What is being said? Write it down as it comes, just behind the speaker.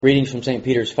Greetings from St.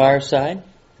 Peter's Fireside.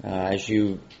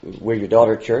 We're your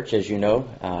daughter church, as you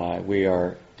know. We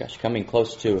are, coming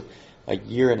close to a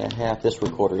year and a half. This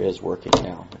recorder is working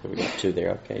now. We got two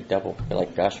there. Okay, double. I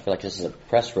feel like this is a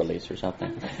press release or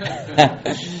something.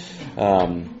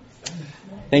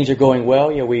 Things are going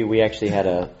well. Yeah, we actually had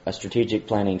a strategic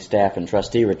planning staff and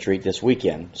trustee retreat this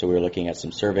weekend. So we were looking at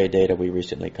some survey data we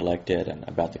recently collected and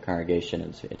about the congregation.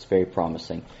 And it's very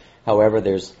promising. However,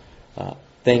 there's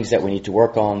things that we need to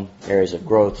work on, areas of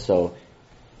growth. So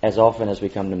as often as we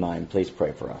come to mind, please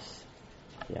pray for us.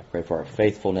 Yeah, pray for our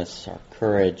faithfulness, our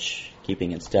courage,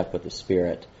 keeping in step with the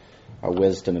Spirit, our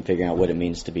wisdom in figuring out what it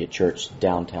means to be a church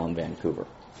downtown Vancouver.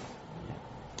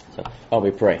 So, while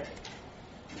we pray.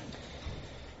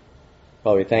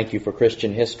 Father, we thank you for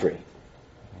Christian history.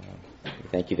 We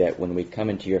thank you that when we come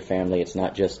into your family, it's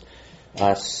not just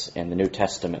us and the New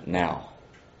Testament now,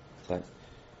 but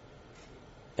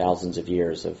thousands of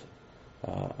years of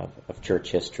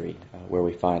church history, where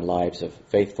we find lives of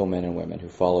faithful men and women who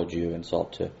followed you and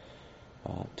sought to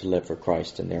live for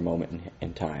Christ in their moment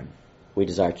in time. We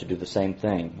desire to do the same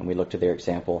thing, and we look to their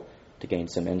example to gain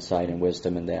some insight and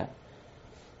wisdom in that.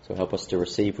 So help us to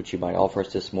receive what you might offer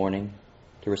us this morning,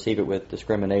 to receive it with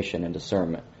discrimination and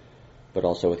discernment, but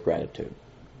also with gratitude.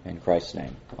 In Christ's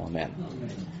name, amen.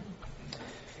 Amen.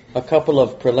 A couple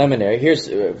of preliminary. Here's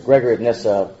Gregory of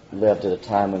Nyssa lived at a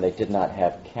time when they did not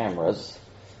have cameras,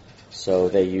 so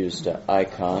they used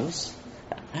icons.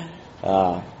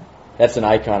 That's an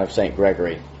icon of St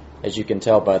Gregory. As you can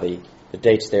tell by the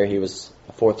dates there, he was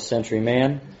a 4th century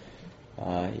man.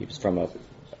 He was from a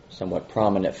somewhat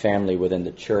prominent family within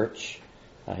the church.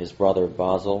 His brother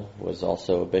Basil was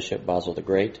also a bishop, Basil the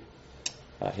Great.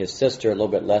 His sister, a little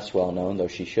bit less well known, though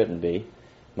she shouldn't be,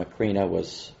 Macrina,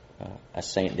 was a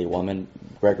saintly woman.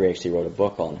 Gregory actually wrote a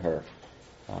book on her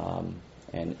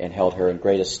and held her in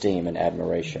great esteem and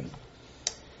admiration.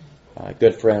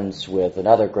 Good friends with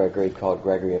another Gregory called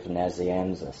Gregory of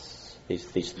Nyssa.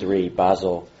 These three,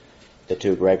 Basil, the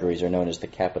two Gregorys, are known as the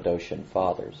Cappadocian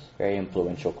Fathers. Very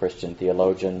influential Christian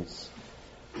theologians.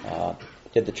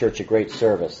 Did the church a great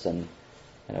service and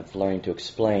have learned to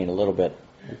explain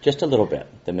just a little bit,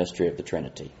 the mystery of the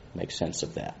Trinity. Make sense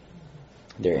of that.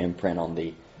 Their imprint on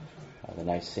the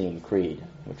Nicene Creed,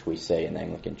 which we say in the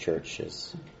Anglican Church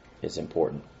is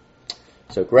important.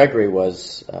 So Gregory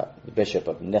was the Bishop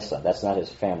of Nyssa. That's not his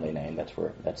family name.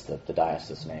 That's the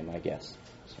diocese name, I guess.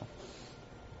 So,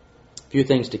 a few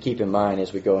things to keep in mind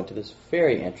as we go into this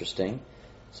very interesting,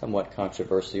 somewhat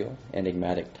controversial,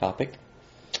 enigmatic topic.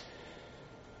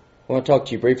 I want to talk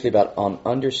to you briefly about on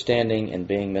understanding and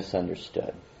being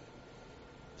misunderstood.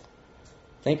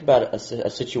 Think about a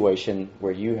situation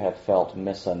where you have felt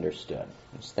misunderstood.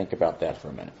 Let's think about that for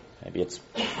a minute. Maybe it's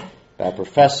by a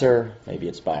professor, maybe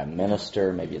it's by a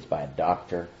minister, maybe it's by a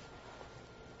doctor,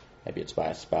 maybe it's by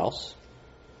a spouse.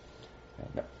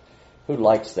 Who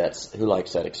likes that? Who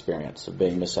likes that experience of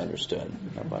being misunderstood?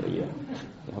 Nobody.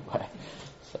 Nobody.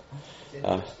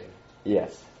 So,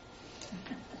 yes.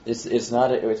 It's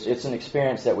an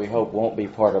experience that we hope won't be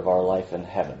part of our life in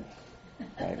heaven.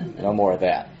 Right? No more of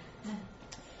that.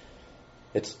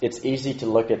 It's easy to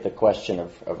look at the question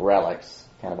of relics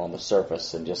kind of on the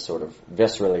surface and just sort of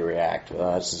viscerally react.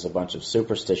 Well, this is a bunch of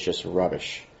superstitious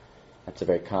rubbish. That's a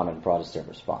very common Protestant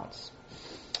response.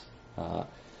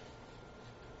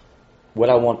 What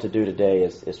I want to do today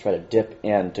is try to dip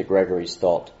into Gregory's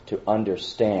thought to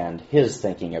understand his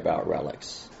thinking about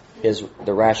relics,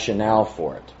 the rationale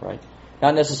for it, right?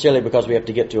 Not necessarily because we have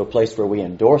to get to a place where we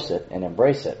endorse it and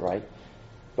embrace it, right?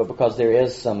 But because there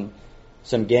is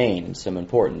some gain and some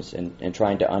importance in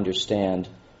trying to understand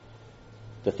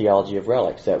the theology of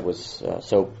relics that was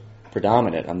so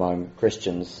predominant among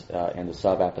Christians in the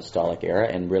sub-apostolic era,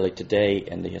 and really today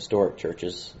in the historic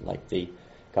churches like the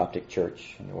Coptic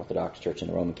Church and the Orthodox Church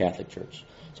and the Roman Catholic Church.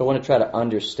 So I want to try to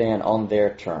understand on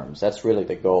their terms. That's really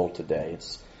the goal today.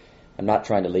 I'm not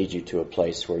trying to lead you to a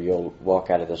place where you'll walk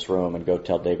out of this room and go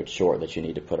tell David Short that you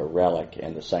need to put a relic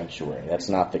in the sanctuary. That's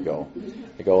not the goal.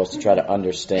 The goal is to try to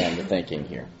understand the thinking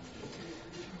here.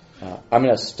 I'm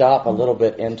going to stop a little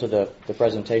bit into the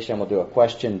presentation. I'm going to do a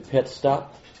question pit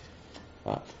stop.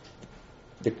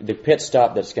 The pit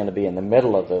stop that's going to be in the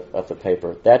middle of the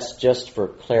paper, that's just for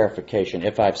clarification.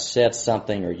 If I've said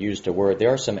something or used a word, there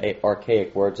are some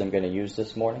archaic words I'm going to use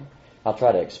this morning. I'll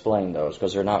try to explain those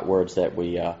because they're not words that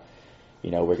we're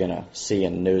going to see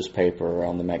in the newspaper or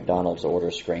on the McDonald's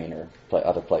order screen or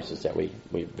other places that we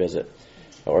visit,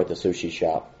 or at the sushi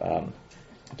shop,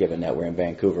 given that we're in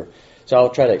Vancouver. So I'll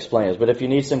try to explain this. But if you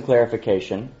need some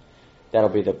clarification, that'll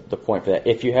be the point for that.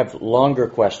 If you have longer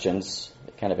questions,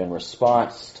 kind of in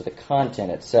response to the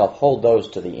content itself, hold those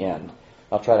to the end.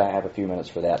 I'll try to have a few minutes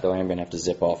for that, though I am going to have to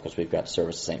zip off because we've got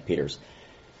service at St. Peter's.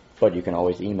 But you can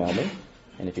always email me,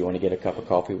 and if you want to get a cup of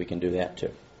coffee, we can do that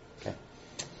too. Okay.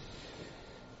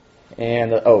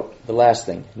 And, the last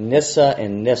thing, Nyssa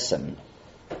and Nissen.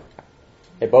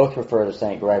 They both refer to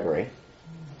St. Gregory.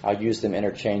 I'll use them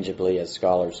interchangeably as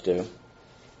scholars do.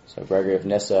 So Gregory of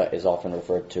Nyssa is often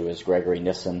referred to as Gregory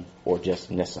Nissen or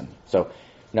just Nissen. So I'm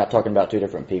not talking about two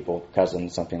different people,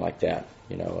 cousins, something like that.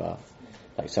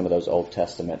 Like some of those Old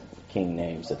Testament king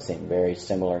names that seem very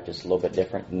similar, just a little bit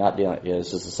different. Not dealing.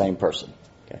 This is the same person.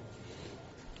 Okay.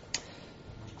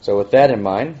 So with that in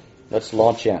mind, let's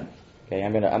launch in. Okay,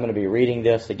 I'm gonna be reading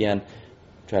this again.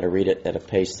 Try to read it at a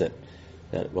pace that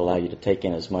will allow you to take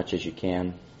in as much as you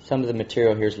can. Some of the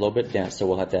material here is a little bit dense, so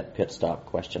we'll have that pit stop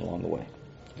question along the way.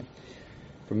 Okay.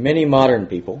 For many modern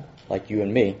people, like you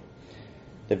and me,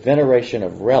 the veneration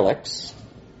of relics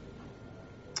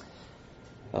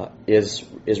is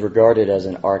regarded as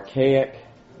an archaic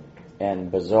and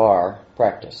bizarre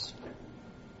practice,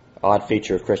 odd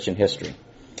feature of Christian history.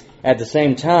 At the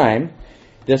same time,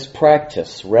 this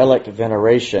practice, relic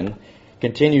veneration,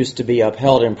 continues to be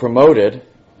upheld and promoted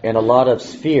in a lot of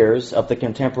spheres of the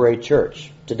contemporary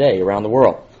church today around the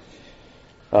world.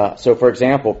 So, for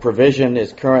example, provision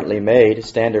is currently made,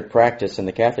 standard practice in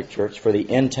the Catholic Church, for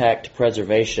the intact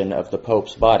preservation of the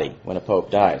Pope's body when a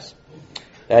Pope dies.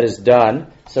 That is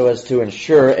done so as to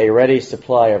ensure a ready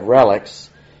supply of relics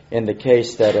in the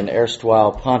case that an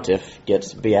erstwhile pontiff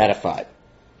gets beatified.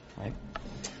 Right?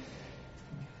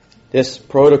 This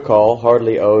protocol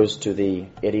hardly owes to the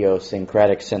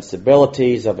idiosyncratic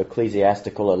sensibilities of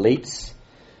ecclesiastical elites.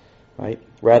 Right?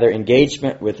 Rather,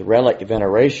 engagement with relic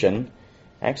veneration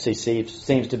actually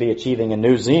seems to be achieving a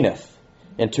new zenith.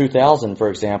 In 2000, for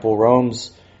example,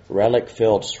 Rome's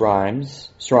relic-filled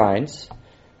shrines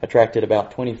attracted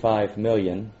about 25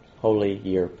 million Holy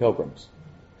Year pilgrims.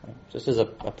 This is a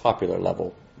popular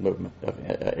level movement,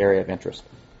 area of interest.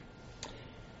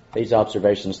 These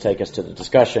observations take us to the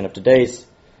discussion of today's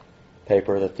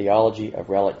paper, The Theology of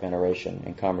Relic Veneration,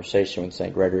 in conversation with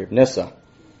St. Gregory of Nyssa.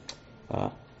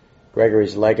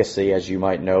 Gregory's legacy, as you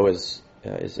might know, is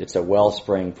it's a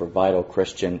wellspring for vital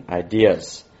Christian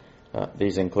ideas.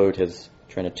 These include his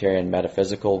Trinitarian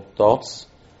metaphysical thoughts.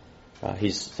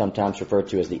 He's sometimes referred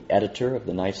to as the editor of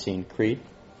the Nicene Creed.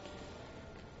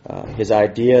 His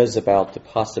ideas about the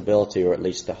possibility, or at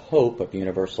least the hope, of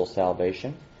universal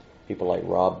salvation. People like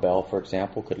Revell, for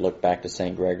example, could look back to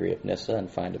St. Gregory of Nyssa and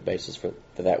find a basis for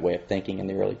that way of thinking in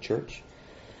the early church.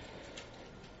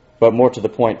 But more to the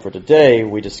point for today,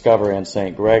 we discover in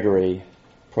St. Gregory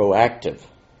proactive,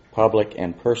 public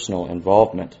and personal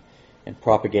involvement in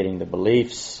propagating the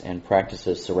beliefs and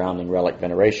practices surrounding relic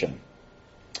veneration.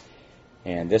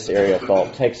 And this area of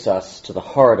thought takes us to the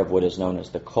heart of what is known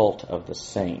as the cult of the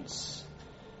saints.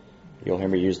 You'll hear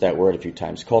me use that word a few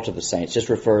times. Cult of the saints just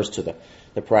refers to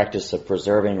the practice of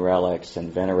preserving relics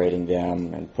and venerating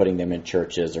them and putting them in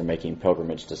churches or making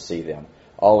pilgrimage to see them.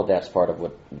 All of that's part of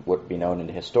what would be known in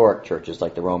the historic churches,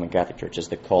 like the Roman Catholic Church, as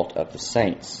the cult of the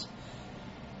saints.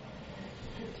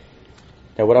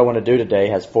 Now, what I want to do today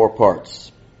has 4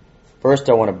 parts. First,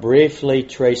 I want to briefly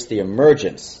trace the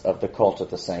emergence of the cult of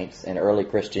the saints in early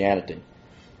Christianity.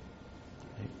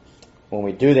 When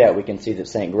we do that, we can see that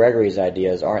St. Gregory's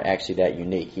ideas aren't actually that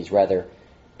unique. He's rather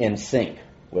in sync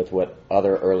with what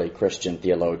other early Christian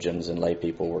theologians and lay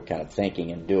people were kind of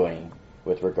thinking and doing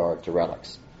with regard to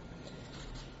relics.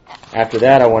 After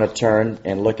that, I want to turn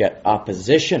and look at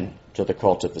opposition to the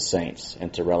cult of the saints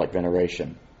and to relic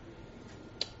veneration.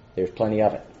 There's plenty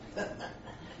of it.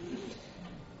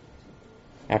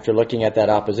 After looking at that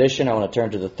opposition, I want to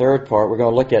turn to the third part. We're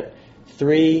going to look at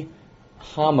 3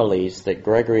 homilies that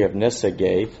Gregory of Nyssa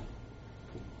gave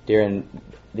during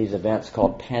these events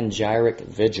called panegyric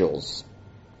vigils,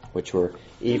 which were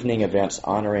evening events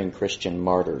honoring Christian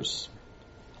martyrs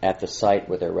at the site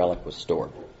where their relic was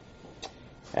stored.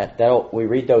 We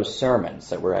read those sermons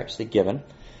that were actually given,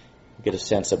 get a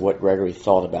sense of what Gregory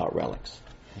thought about relics.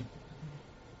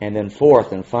 And then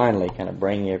fourth and finally, kind of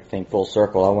bringing everything full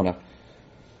circle, I want to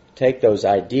take those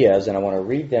ideas and I want to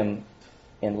read them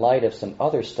in light of some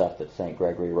other stuff that St.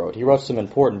 Gregory wrote. He wrote some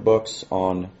important books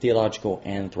on theological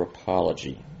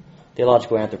anthropology.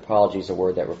 Theological anthropology is a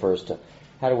word that refers to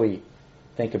how do we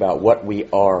think about what we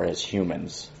are as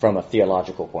humans from a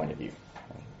theological point of view.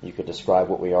 You could describe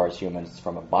what we are as humans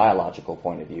from a biological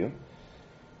point of view.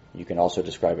 You can also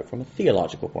describe it from a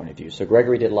theological point of view. So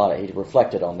Gregory did he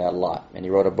reflected on that a lot. And he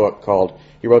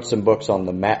wrote some books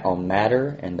on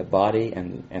matter and the body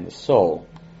and the soul.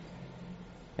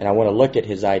 And I want to look at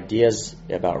his ideas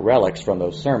about relics from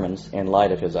those sermons in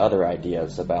light of his other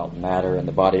ideas about matter and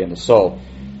the body and the soul.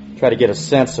 Try to get a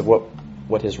sense of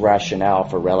what his rationale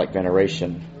for relic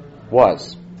veneration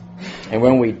was. And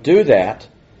when we do that,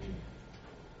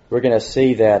 we're going to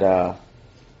see that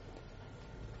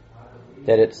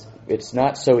it's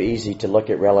not so easy to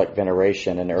look at relic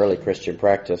veneration in early Christian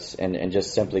practice and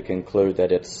just simply conclude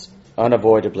that it's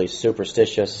unavoidably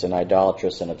superstitious and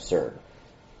idolatrous and absurd.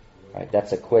 Right?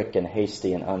 That's a quick and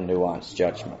hasty and unnuanced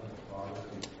judgment.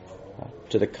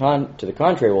 To the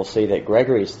contrary, we'll see that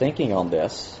Gregory's thinking on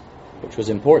this, which was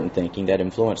important thinking that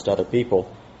influenced other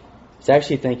people, is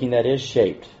actually thinking that is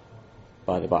shaped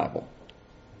by the Bible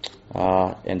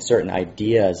and certain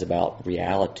ideas about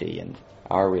reality and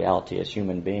our reality as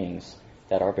human beings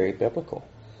that are very biblical.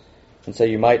 And so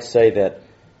you might say that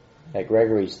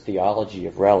Gregory's theology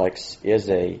of relics is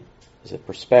a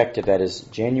perspective that is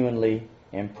genuinely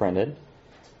imprinted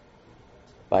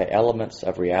by elements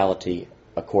of reality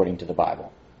according to the Bible.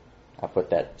 I put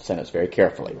that sentence very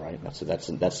carefully, right?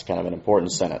 That's kind of an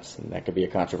important sentence, and that could be a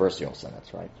controversial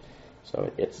sentence, right?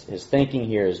 So his thinking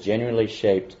here is genuinely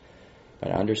shaped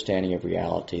by an understanding of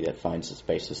reality that finds its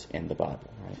basis in the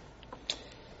Bible, right?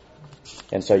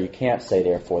 And so you can't say,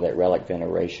 therefore, that relic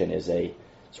veneration is a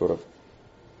sort of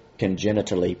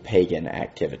congenitally pagan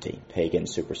activity, pagan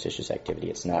superstitious activity.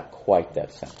 It's not quite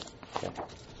that simple. Okay.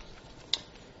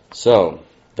 So,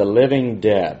 the living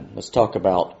dead. Let's talk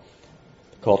about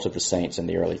the cult of the saints in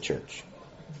the early church.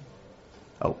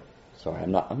 Oh, sorry,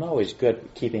 I'm not always good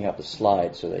at keeping up the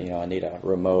slides, so that I need a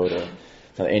remote.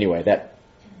 Anyway,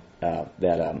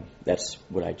 that's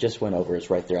what I just went over is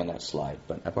right there on that slide,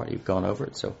 but I've already gone over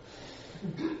it. So,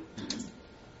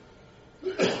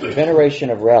 the veneration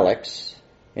of relics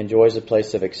enjoys a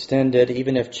place of extended,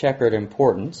 even if checkered,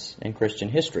 importance in Christian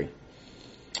history.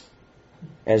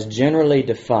 As generally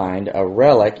defined, a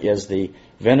relic is the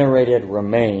venerated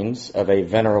remains of a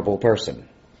venerable person.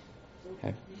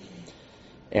 Okay?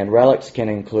 And relics can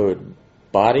include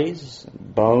bodies,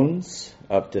 bones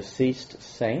of deceased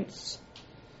saints,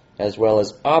 as well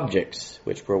as objects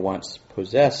which were once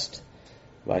possessed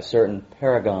by certain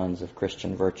paragons of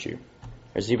Christian virtue.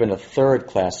 There's even a third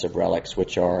class of relics,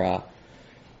 which are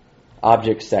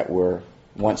objects that were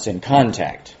once in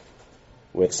contact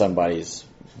with somebody's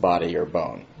body or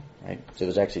bone. Right? So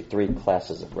there's actually three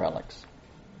classes of relics.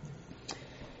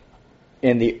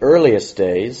 In the earliest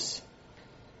days,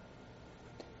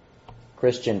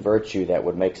 Christian virtue that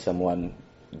would make someone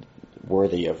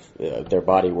worthy of their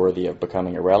body worthy of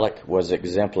becoming a relic was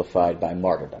exemplified by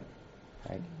martyrdom.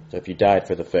 Right? So if you died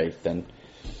for the faith, then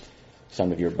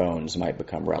some of your bones might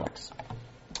become relics.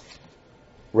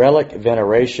 Relic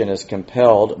veneration is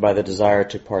compelled by the desire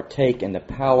to partake in the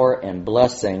power and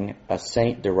blessing a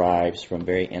saint derives from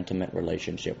very intimate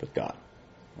relationship with God.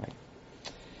 Right?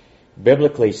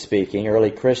 Biblically speaking,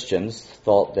 early Christians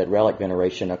thought that relic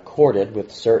veneration accorded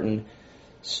with certain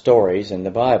stories in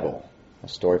the Bible. A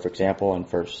story, for example, in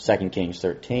 2 Kings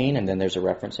 13, and then there's a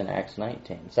reference in Acts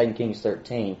 19. 2 Kings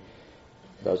 13,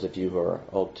 those of you who are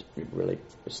really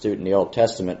astute in the Old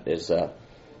Testament, is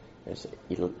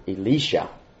Elisha,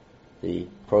 the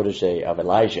protege of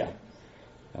Elijah,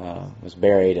 was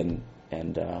buried, and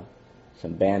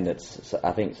some bandits,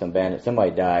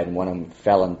 somebody died, and one of them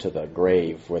fell into the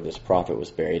grave where this prophet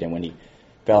was buried, and when he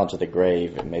fell into the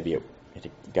grave, maybe it had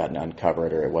gotten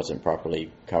uncovered or it wasn't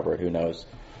properly covered, who knows,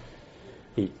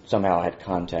 he somehow had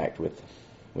contact with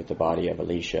the body of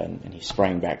Elisha, and he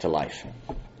sprang back to life.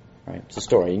 Right? It's a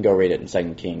story. You can go read it in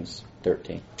 2 Kings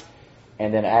 13.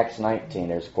 And then Acts 19,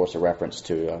 there's, of course, a reference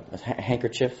to a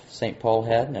handkerchief St. Paul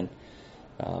had.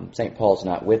 And St. Paul's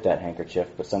not with that handkerchief,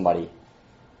 but somebody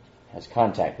has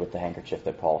contact with the handkerchief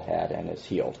that Paul had and is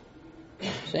healed.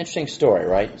 It's an interesting story,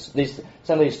 right?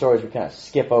 Some of these stories we kind of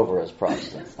skip over as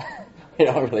Protestants. We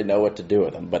don't really know what to do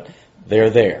with them, but they're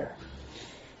there.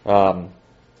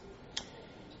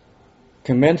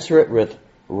 Commensurate with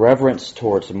reverence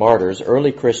towards martyrs,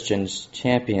 early Christians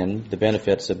championed the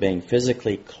benefits of being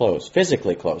physically close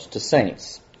to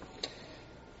saints.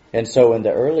 And so in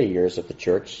the early years of the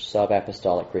church,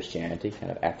 sub-apostolic Christianity,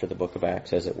 kind of after the book of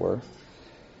Acts, as it were,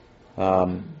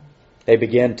 they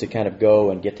began to kind of go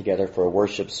and get together for a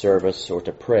worship service or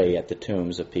to pray at the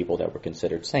tombs of people that were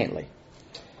considered saintly.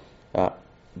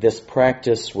 This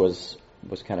practice was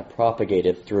kind of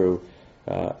propagated through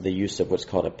the use of what's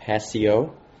called a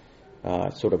passio,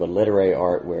 sort of a literary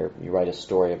art where you write a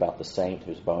story about the saint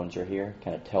whose bones are here,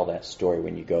 kind of tell that story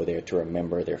when you go there to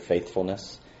remember their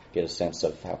faithfulness, get a sense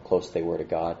of how close they were to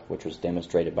God, which was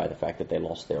demonstrated by the fact that they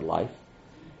lost their life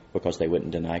because they wouldn't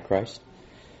deny Christ.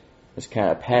 This kind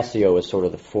of passio is sort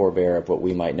of the forebear of what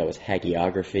we might know as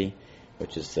hagiography,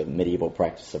 which is the medieval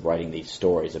practice of writing these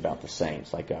stories about the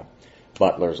saints, like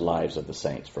Butler's Lives of the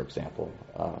Saints, for example.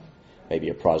 Maybe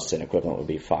a Protestant equivalent would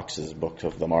be Fox's Book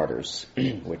of the Martyrs,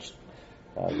 which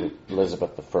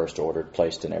Elizabeth I ordered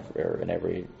placed in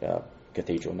every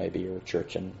cathedral, maybe, or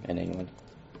church in England.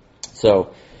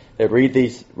 So they read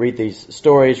these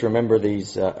stories, remember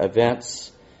these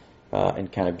events,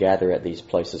 and kind of gather at these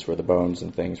places where the bones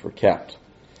and things were kept.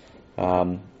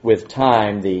 With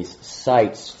time, these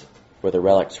sites where the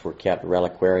relics were kept,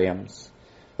 reliquariums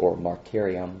or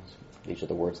martyriums, these are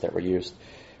the words that were used,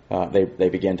 they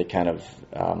began to kind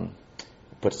of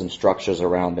put some structures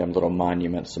around them, little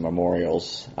monuments and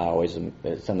memorials.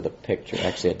 Some of the pictures,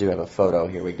 actually I do have a photo,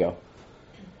 here we go.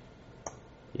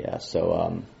 Yeah,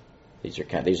 so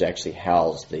these actually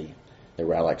house the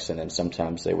relics, and then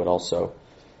sometimes they would also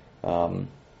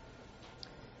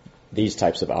these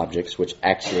types of objects which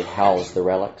actually house the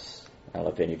relics. I don't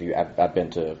know if any of you, I've been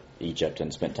to Egypt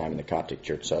and spent time in the Coptic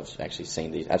Church, so I've actually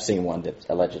seen these. I've seen one that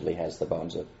allegedly has the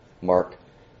bones of Mark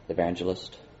the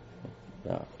Evangelist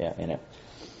in it.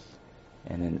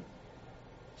 And then,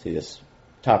 see this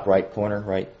top right corner,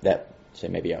 right? That, say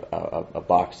maybe a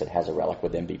box that has a relic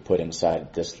would then be put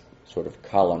inside this sort of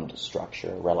columned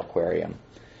structure, reliquarium.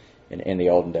 In the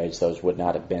olden days, those would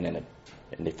not have been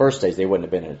in the first days, they wouldn't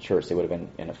have been in a church. They would have been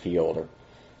in a field or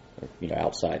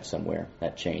outside somewhere.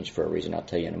 That changed for a reason I'll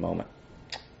tell you in a moment.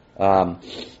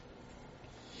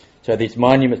 So these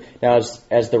monuments, now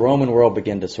as the Roman world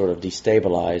began to sort of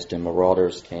destabilize and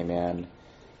marauders came in,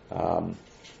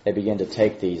 they began to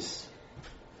take these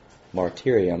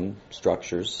martyrium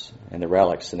structures and the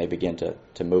relics, and they began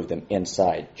to move them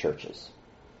inside churches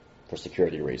for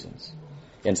security reasons,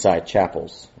 inside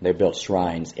chapels. They built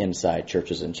shrines inside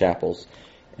churches and chapels.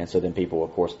 And so then people,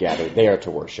 of course, gathered there to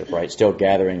worship, right? Still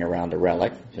gathering around a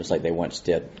relic, just like they once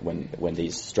did when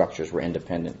these structures were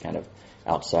independent, kind of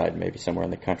outside, maybe somewhere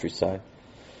in the countryside.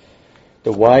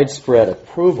 The widespread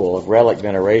approval of relic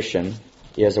veneration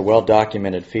is a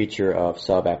well-documented feature of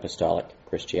sub-apostolic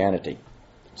Christianity.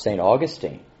 St.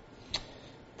 Augustine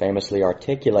famously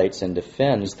articulates and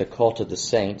defends the cult of the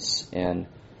saints in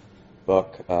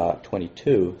Book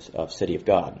 22 of City of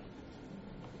God.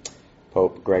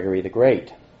 Pope Gregory the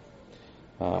Great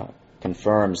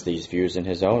confirms these views in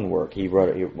his own work. He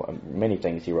wrote many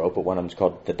things he wrote, but one of them is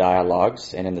called The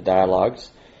Dialogues, and in the Dialogues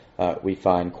we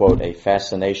find, quote, a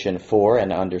fascination for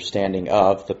and understanding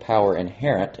of the power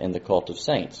inherent in the cult of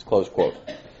saints, close quote.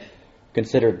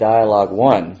 Consider Dialogue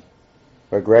 1,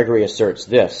 where Gregory asserts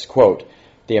this, quote,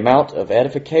 the amount of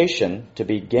edification to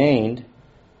be gained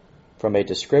from a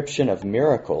description of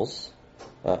miracles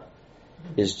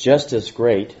is just as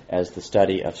great as the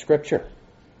study of Scripture.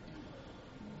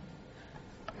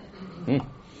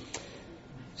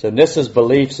 So Nyssa's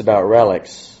beliefs about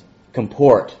relics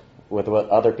comport with what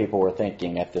other people were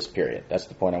thinking at this period. That's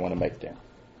the point I want to make there.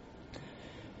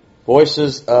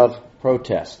 Voices of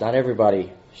protest. Not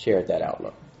everybody shared that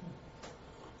outlook.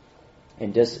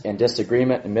 And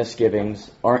disagreement and misgivings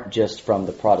aren't just from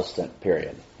the Protestant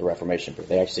period, the Reformation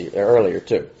period. They're earlier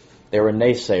too. There were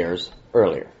naysayers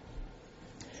earlier.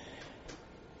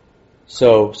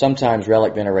 So sometimes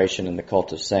relic veneration in the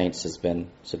cult of saints has been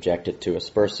subjected to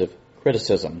aspersive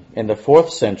criticism. In the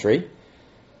 4th century,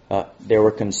 there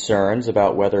were concerns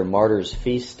about whether martyrs'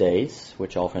 feast days,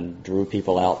 which often drew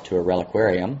people out to a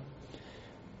reliquarium,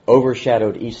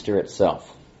 overshadowed Easter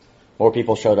itself. More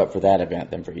people showed up for that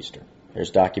event than for Easter.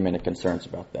 There's documented concerns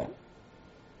about that.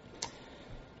 You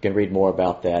can read more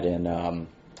about that in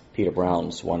Peter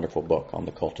Brown's wonderful book on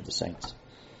the cult of the saints.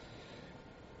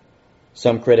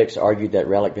 Some critics argued that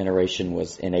relic veneration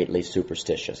was innately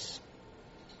superstitious.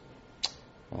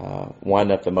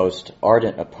 One of the most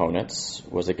ardent opponents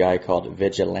was a guy called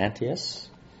Vigilantius,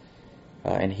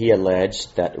 and he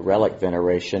alleged that relic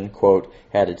veneration, quote,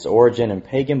 had its origin in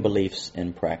pagan beliefs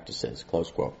and practices,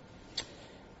 close quote.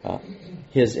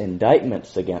 His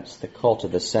indictments against the cult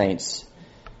of the saints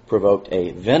provoked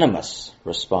a venomous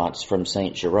response from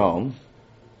St. Jerome,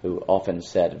 who often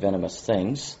said venomous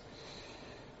things,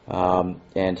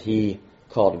 and he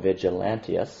called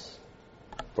Vigilantius,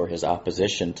 for his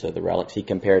opposition to the relics, he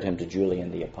compared him to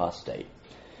Julian the Apostate.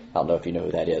 I don't know if you know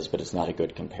who that is, but it's not a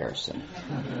good comparison.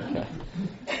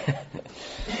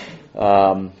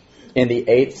 Okay. In the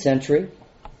 8th century,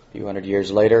 a few hundred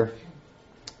years later,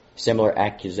 similar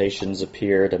accusations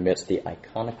appeared amidst the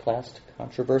iconoclast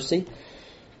controversy.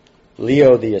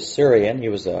 Leo the Assyrian, he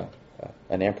was an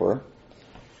emperor,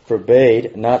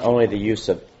 forbade not only the use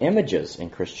of images in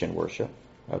Christian worship,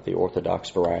 of the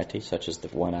Orthodox variety, such as the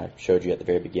one I showed you at the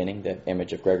very beginning, the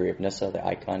image of Gregory of Nyssa, the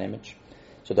icon image.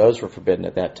 So those were forbidden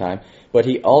at that time. But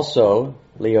he also,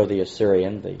 Leo the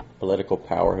Assyrian, the political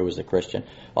power who was a Christian,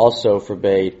 also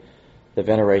forbade the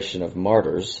veneration of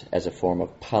martyrs as a form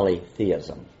of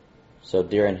polytheism. So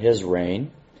during his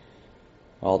reign,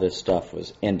 all this stuff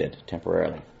was ended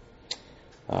temporarily.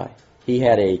 He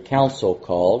had a council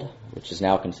called, which is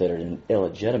now considered an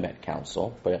illegitimate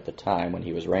council, but at the time when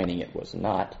he was reigning it was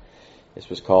not. This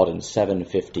was called in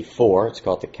 754. It's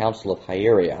called the Council of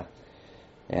Hieria.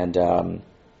 And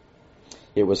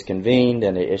it was convened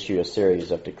and they issued a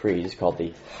series of decrees called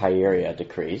the Hieria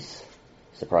Decrees.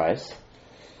 Surprise.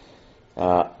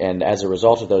 And as a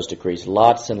result of those decrees,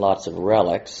 lots and lots of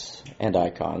relics and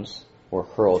icons were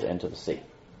hurled into the sea.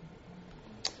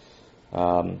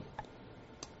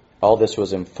 All this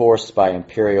was enforced by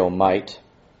imperial might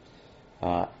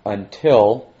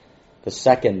until the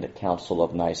Second Council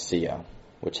of Nicaea,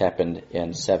 which happened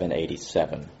in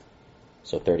 787,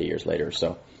 so 30 years later or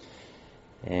so.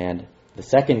 And the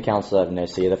Second Council of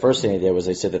Nicaea, the first thing they did was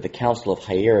they said that the Council of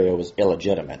Hieria was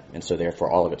illegitimate, and so therefore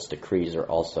all of its decrees are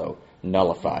also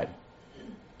nullified.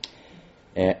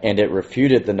 And it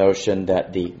refuted the notion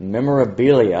that the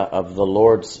memorabilia of the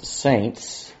Lord's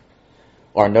saints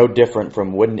are no different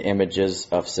from wooden images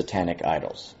of satanic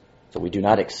idols. So we do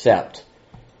not accept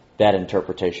that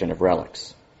interpretation of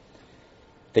relics.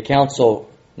 The Council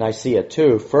Nicaea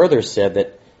II further said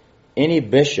that any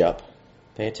bishop,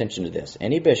 pay attention to this,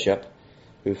 any bishop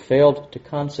who failed to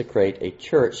consecrate a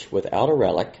church without a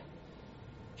relic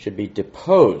should be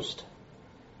deposed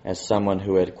as someone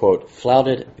who had, quote,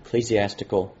 flouted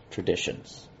ecclesiastical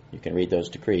traditions. You can read those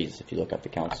decrees if you look up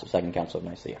the Second Council of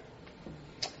Nicaea.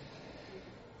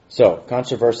 So,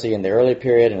 controversy in the early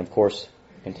period and, of course,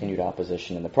 continued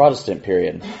opposition in the Protestant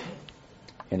period.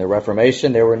 In the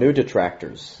Reformation, there were new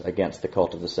detractors against the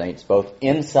cult of the saints, both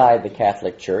inside the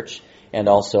Catholic Church and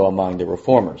also among the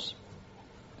Reformers.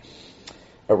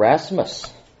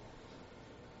 Erasmus,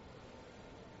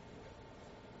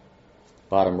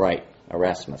 bottom right,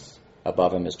 Erasmus.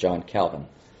 Above him is John Calvin.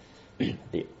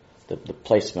 The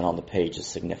placement on the page is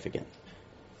significant.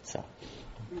 So,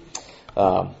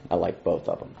 I like both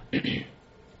of them.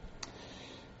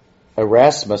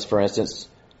 Erasmus, for instance,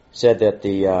 said that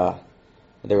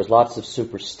there was lots of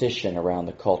superstition around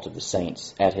the cult of the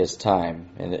saints at his time.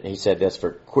 And he said this,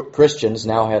 for Christians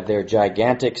now have their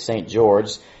gigantic St.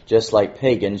 George, just like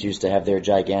pagans used to have their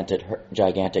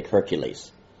gigantic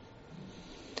Hercules.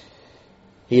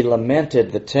 He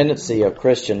lamented the tendency of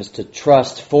Christians to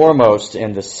trust foremost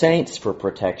in the saints for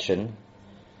protection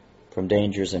from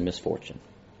dangers and misfortune.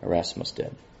 Erasmus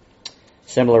did.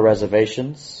 Similar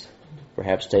reservations,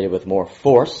 perhaps stated with more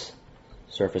force,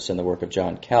 surface in the work of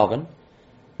John Calvin,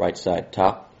 right side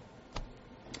top.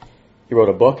 He wrote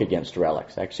a book against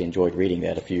relics. I actually enjoyed reading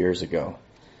that a few years ago.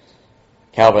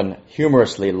 Calvin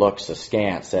humorously looks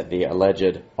askance at the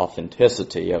alleged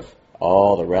authenticity of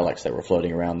all the relics that were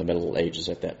floating around the Middle Ages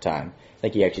at that time. I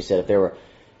think he actually said if there were,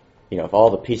 if all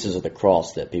the pieces of the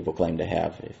cross that people claim to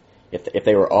have, if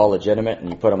they were all legitimate and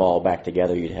you put them all back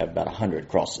together, you'd have about 100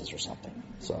 crosses or something.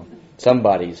 So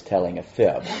somebody's telling a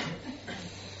fib.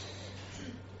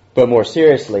 But more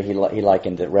seriously, he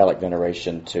likened the relic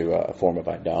veneration to a form of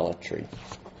idolatry.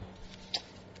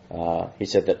 He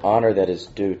said that honor that is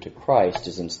due to Christ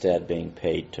is instead being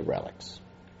paid to relics.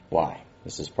 Why?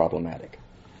 This is problematic.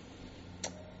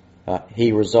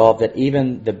 He resolved that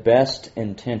even the best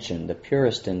intentioned, the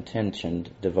purest intentioned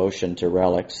devotion to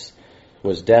relics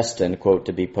was destined, quote,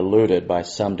 to be polluted by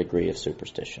some degree of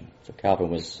superstition. So Calvin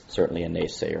was certainly a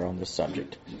naysayer on this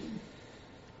subject.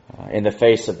 In the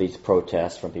face of these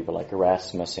protests from people like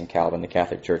Erasmus and Calvin, the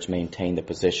Catholic Church maintained the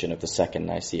position of the Second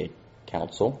Nicene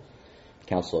Council. The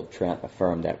Council of Trent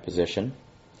affirmed that position,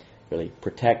 really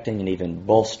protecting and even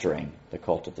bolstering the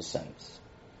cult of the saints.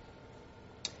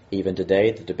 Even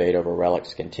today, the debate over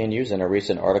relics continues. In a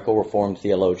recent article, Reformed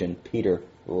theologian Peter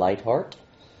Leithart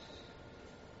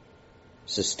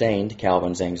sustained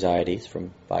Calvin's anxieties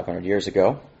from 500 years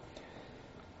ago.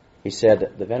 He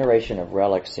said, the veneration of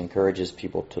relics encourages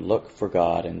people to look for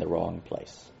God in the wrong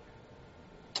place.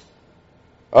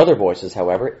 Other voices,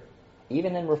 however,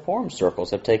 even in Reformed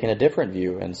circles, have taken a different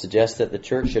view and suggest that the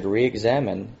Church should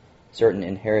re-examine certain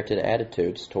inherited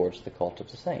attitudes towards the cult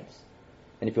of the saints.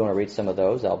 And if you want to read some of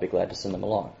those, I'll be glad to send them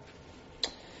along.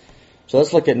 So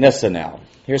let's look at Nyssa now.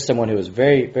 Here's someone who is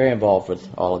very, very involved with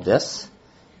all of this.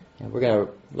 And we're going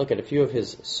to look at a few of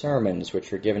his sermons,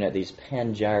 which were given at these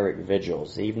panegyric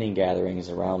vigils, evening gatherings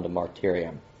around a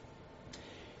martyrium.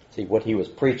 See what he was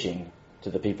preaching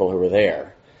to the people who were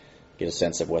there. Get a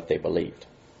sense of what they believed.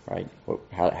 right?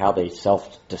 How they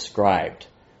self-described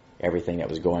everything that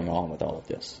was going on with all of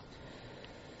this.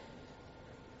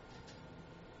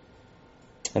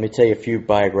 Let me tell you a few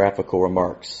biographical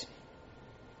remarks.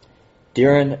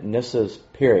 During Nyssa's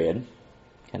period,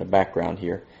 kind of background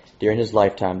here, during his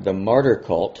lifetime, the martyr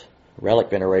cult, relic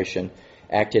veneration,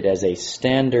 acted as a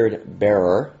standard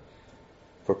bearer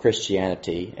for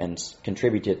Christianity and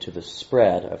contributed to the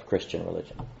spread of Christian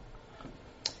religion.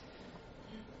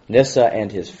 Nyssa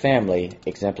and his family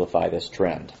exemplify this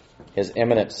trend. His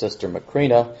eminent sister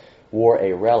Macrina wore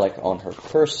a relic on her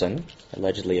person,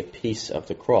 allegedly a piece of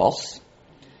the cross,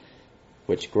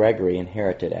 which Gregory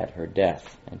inherited at her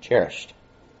death and cherished.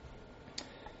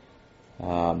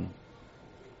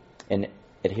 In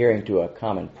adhering to a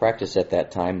common practice at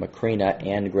that time, Macrina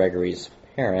and Gregory's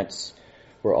parents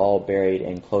were all buried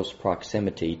in close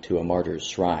proximity to a martyr's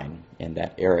shrine in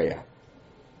that area.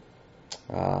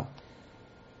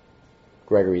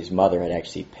 Gregory's mother had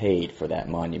actually paid for that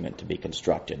monument to be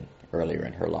constructed earlier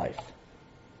in her life.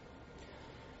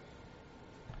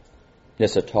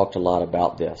 Nyssa talked a lot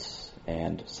about this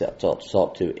and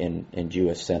sought to endue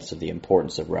a sense of the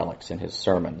importance of relics in his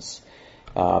sermons.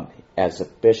 As a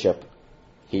bishop,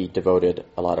 he devoted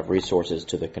a lot of resources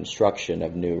to the construction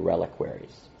of new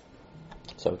reliquaries.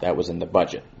 So that was in the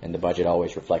budget, and the budget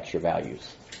always reflects your values,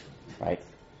 right?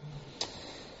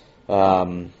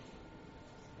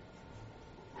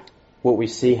 What we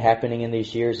see happening in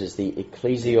these years is the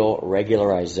ecclesial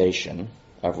regularization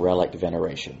of relic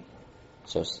veneration.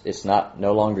 So it's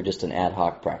no longer just an ad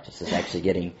hoc practice. It's actually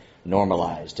getting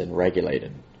normalized and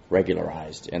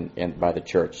regularized by the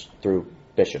church through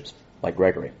bishops like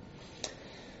Gregory.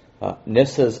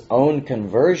 Nyssa's own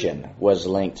conversion was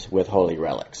linked with holy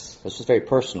relics. This was very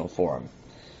personal for him.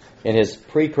 In his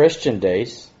pre-Christian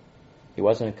days, he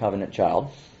wasn't a covenant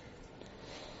child.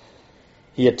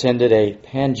 He attended a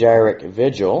panegyric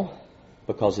vigil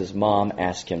because his mom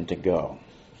asked him to go.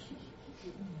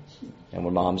 And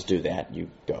when moms do that,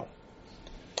 you go.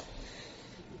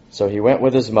 So he went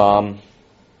with his mom,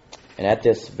 and at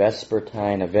this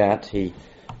vespertine event, he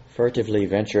furtively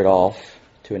ventured off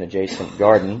to an adjacent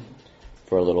garden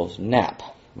for a little nap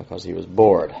because he was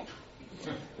bored.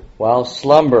 While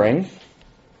slumbering,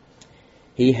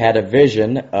 he had a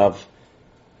vision of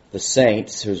the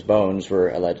saints whose bones were,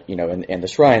 in the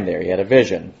shrine there. He had a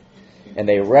vision, and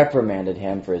they reprimanded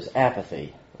him for his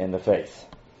apathy in the faith.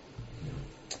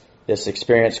 This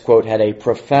experience, quote, had a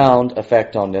profound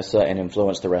effect on Nyssa and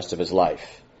influenced the rest of his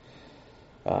life.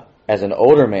 As an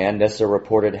older man, Nyssa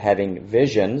reported having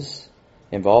visions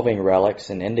involving relics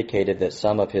and indicated that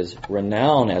some of his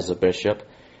renown as a bishop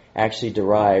actually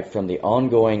derived from the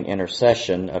ongoing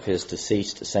intercession of his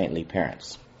deceased saintly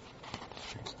parents.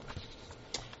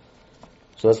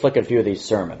 So let's look at a few of these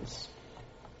sermons.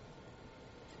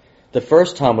 The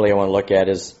first homily I want to look at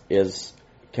is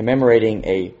commemorating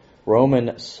a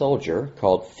Roman soldier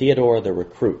called Theodore the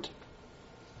Recruit.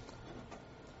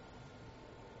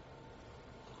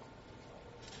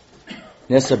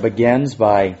 Nyssa begins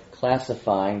by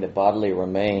classifying the bodily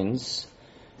remains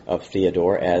of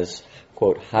Theodore as,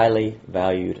 quote, highly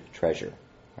valued treasure.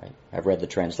 Right? I've read the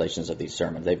translations of these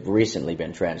sermons. They've recently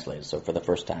been translated, so for the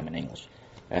first time in English.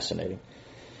 Fascinating.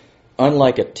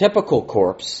 Unlike a typical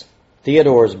corpse,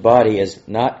 Theodore's body is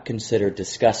not considered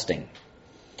disgusting.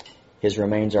 His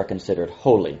remains are considered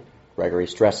holy. Gregory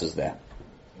stresses that.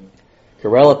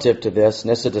 Correlative to this,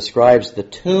 Nyssa describes the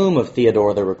tomb of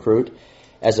Theodore the Recruit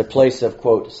as a place of,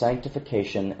 quote,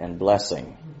 sanctification and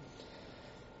blessing.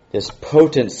 This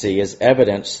potency is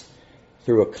evidenced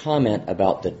through a comment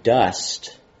about the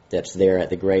dust that's there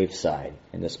at the graveside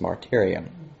in this martyrium.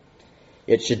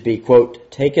 It should be,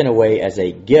 quote, taken away as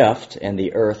a gift and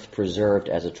the earth preserved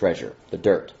as a treasure, the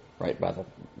dirt, right by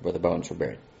where the bones were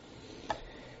buried.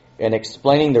 In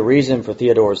explaining the reason for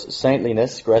Theodore's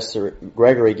saintliness,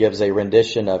 Gregory gives a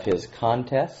rendition of his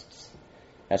contests.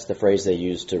 That's the phrase they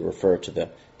use to refer to the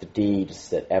deeds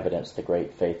that evidence the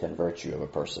great faith and virtue of a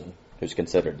person who's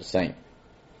considered a saint.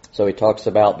 So he talks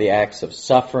about the acts of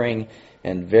suffering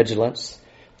and vigilance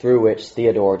through which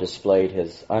Theodore displayed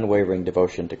his unwavering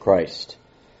devotion to Christ.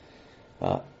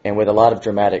 And with a lot of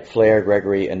dramatic flair,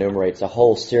 Gregory enumerates a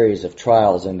whole series of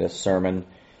trials in this sermon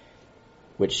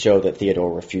which show that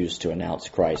Theodore refused to announce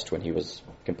Christ when he was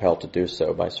compelled to do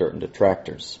so by certain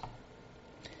detractors.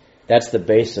 That's the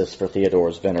basis for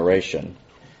Theodore's veneration,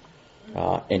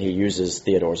 and he uses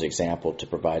Theodore's example to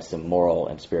provide some moral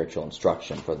and spiritual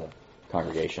instruction for the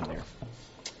congregation there.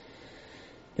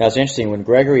 Now it's interesting, when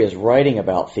Gregory is writing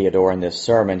about Theodore in this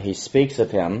sermon, he speaks of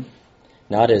him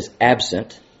not as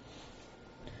absent,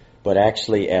 but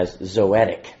actually as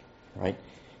zoetic, right?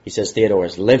 He says Theodore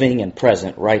is living and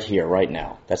present right here, right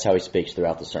now. That's how he speaks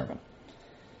throughout the sermon.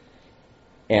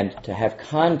 And to have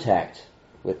contact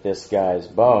with this guy's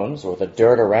bones, or the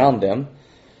dirt around them,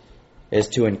 is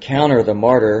to encounter the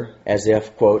martyr as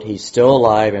if, quote, he's still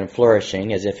alive and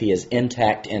flourishing, as if he is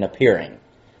intact in appearing,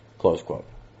 close quote.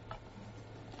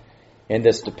 In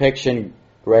this depiction,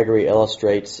 Gregory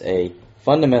illustrates a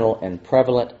fundamental and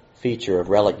prevalent feature of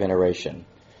relic veneration.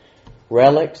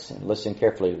 Relics, and listen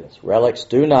carefully to this, relics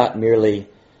do not merely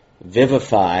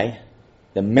vivify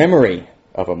the memory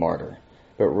of a martyr,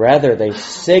 but rather they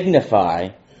signify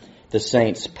the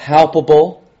saint's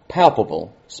palpable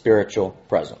spiritual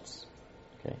presence.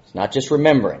 Okay? It's not just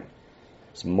remembering.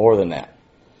 It's more than that.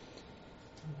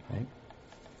 Right?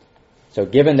 So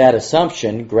given that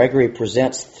assumption, Gregory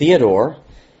presents Theodore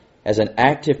as an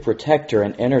active protector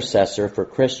and intercessor for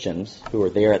Christians who were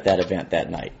there at that event that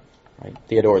night. Right?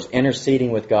 Theodore is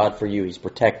interceding with God for you. He's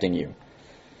protecting you.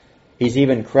 He's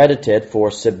even credited for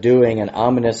subduing an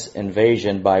ominous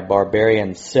invasion by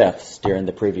barbarian Scyths during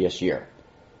the previous year.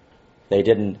 They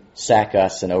didn't sack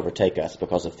us and overtake us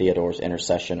because of Theodore's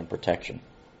intercession and protection.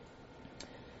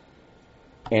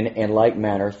 And in like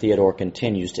manner, Theodore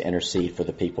continues to intercede for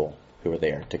the people who are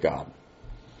there to God.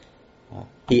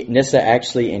 Nyssa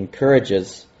actually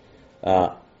encourages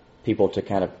people to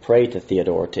kind of pray to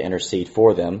Theodore to intercede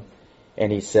for them.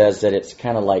 And he says that it's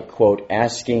kind of like, quote,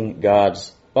 asking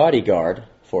God's bodyguard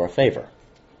for a favor.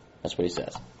 That's what he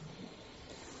says.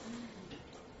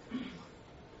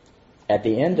 At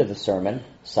the end of the sermon,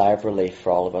 sigh of relief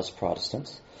for all of us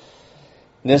Protestants,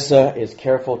 Nyssa is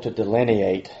careful to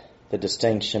delineate the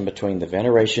distinction between the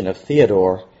veneration of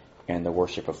Theodore and the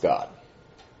worship of God.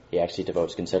 He actually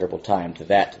devotes considerable time to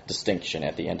that distinction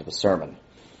at the end of the sermon.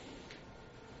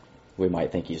 We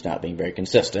might think he's not being very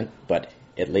consistent, but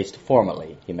at least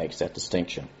formally he makes that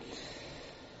distinction.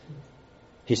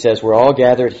 He says, we're all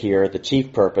gathered here. The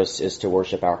chief purpose is to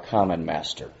worship our common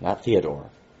master, not Theodore,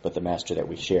 but the master that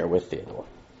we share with Theodore.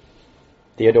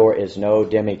 Theodore is no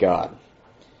demigod.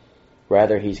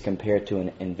 Rather, he's compared to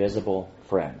an invisible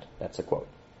friend. That's a quote.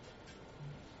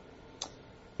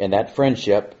 And that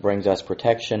friendship brings us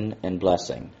protection and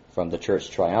blessing from the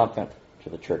church triumphant to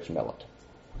the church militant.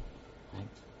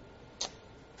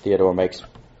 Theodore makes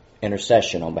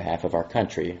intercession on behalf of our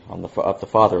country, of the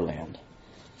fatherland.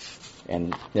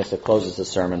 And Nyssa closes the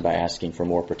sermon by asking for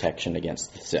more protection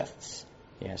against the Scyths.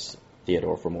 He asks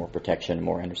Theodore for more protection and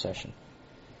more intercession.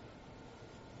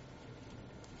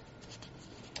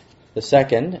 The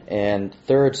second and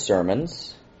third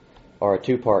sermons are a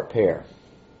two-part pair.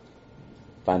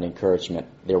 Find encouragement.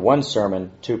 They're one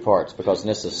sermon, two parts, because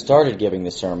Nyssa started giving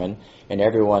the sermon and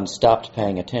everyone stopped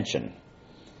paying attention.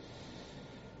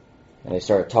 And they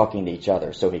started talking to each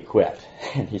other, so he quit.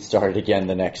 And he started again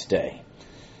the next day.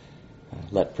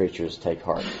 Let preachers take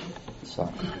heart.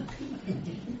 So,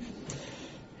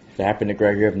 it happened to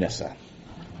Gregory of Nyssa.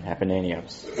 It happened to any of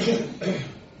us.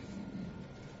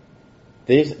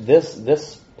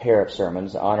 This pair of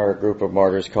sermons honor a group of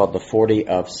martyrs called the 40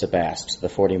 of Sebaste, the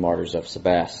 40 martyrs of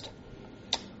Sebaste.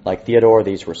 Like Theodore,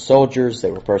 these were soldiers.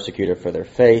 They were persecuted for their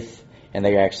faith, and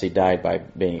they actually died by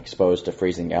being exposed to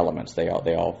freezing elements. They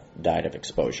all died of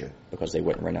exposure because they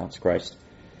wouldn't renounce Christ.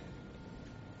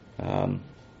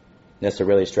 Nyssa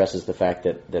really stresses the fact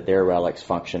that their relics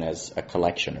function as a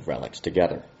collection of relics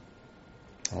together.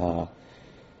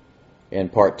 In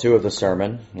part 2 of the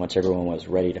sermon, once everyone was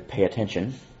ready to pay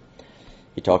attention,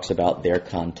 he talks about their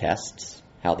contests,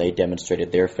 how they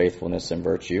demonstrated their faithfulness and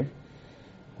virtue.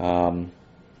 They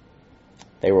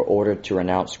were ordered to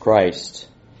renounce Christ,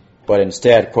 but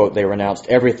instead, quote, they renounced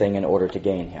everything in order to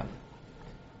gain him,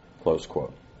 close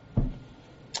quote.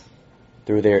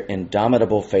 Through their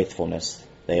indomitable faithfulness,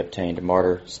 they obtained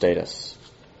martyr status.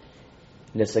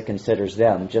 Nyssa considers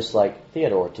them, just like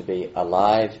Theodore, to be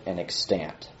alive and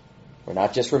extant. We're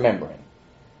not just remembering.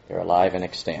 They're alive and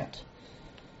extant.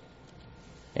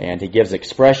 And he gives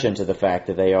expression to the fact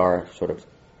that they are sort of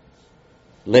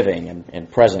living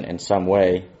and present in some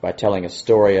way by telling a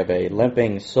story of a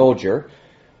limping soldier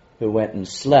who went and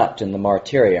slept in the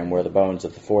martyrium where the bones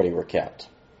of the 40 were kept.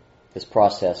 This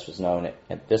process was known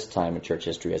at this time in church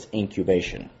history as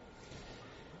incubation.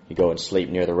 You go and sleep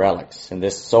near the relics. And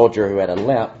this soldier who had a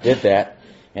limp did that,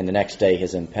 and the next day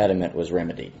his impediment was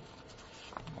remedied.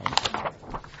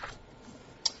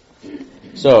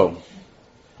 So,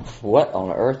 what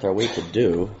on earth are we to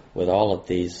do with all of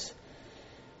these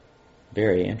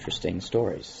very interesting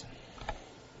stories?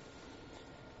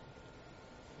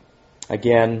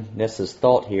 Again, Nyssa's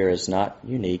thought here is not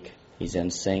unique. He's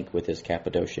in sync with his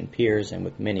Cappadocian peers and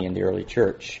with many in the early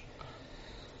church.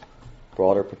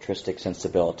 broader patristic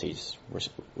sensibilities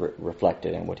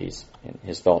reflected in in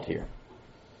his thought here.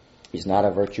 He's not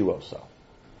a virtuoso.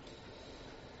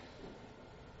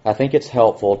 I think it's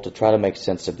helpful to try to make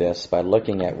sense of this by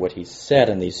looking at what he's said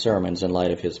in these sermons in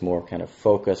light of his more kind of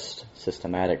focused,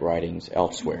 systematic writings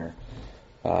elsewhere.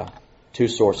 Two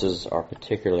sources are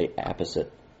particularly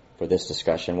apposite for this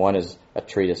discussion. One is a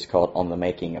treatise called On the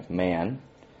Making of Man,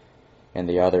 and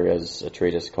the other is a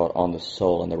treatise called On the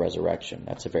Soul and the Resurrection.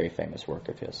 That's a very famous work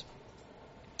of his.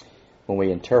 When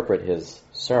we interpret his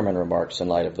sermon remarks in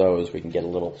light of those, we can get a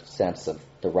little sense of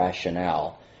the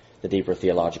rationale, the deeper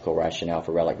theological rationale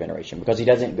for relic veneration, because he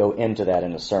doesn't go into that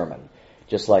in a sermon.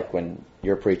 Just like when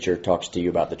your preacher talks to you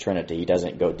about the Trinity, he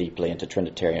doesn't go deeply into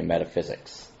Trinitarian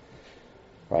metaphysics,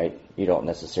 right? You don't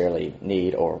necessarily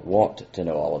need or want to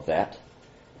know all of that,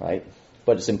 right?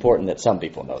 But it's important that some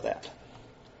people know that.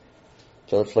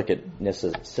 So let's look at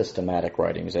Nyssa's systematic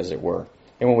writings, as it were.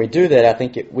 And when we do that, I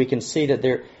think we can see that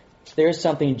there is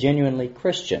something genuinely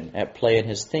Christian at play in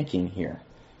his thinking here.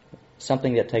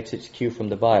 Something that takes its cue from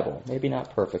the Bible. Maybe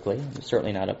not perfectly,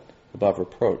 certainly not above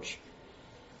reproach.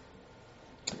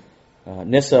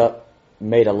 Nyssa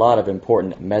made a lot of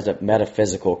important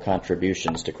metaphysical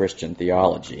contributions to Christian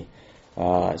theology,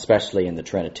 especially in the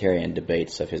Trinitarian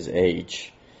debates of his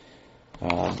age.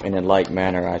 And in like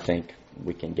manner, I think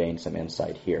we can gain some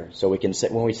insight here. So we can say,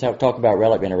 when we talk about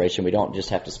relic veneration, we don't just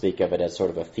have to speak of it as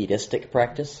sort of a theistic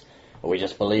practice, or we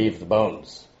just believe the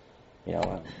bones.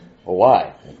 Well,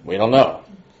 why? We don't know.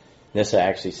 Nyssa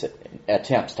actually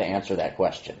attempts to answer that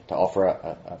question, to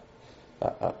offer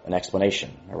an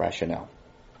explanation, a rationale.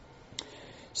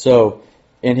 So,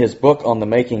 in his book On the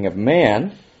Making of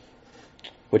Man,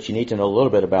 which you need to know a little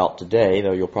bit about today,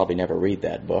 though you'll probably never read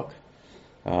that book,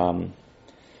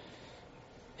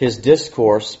 his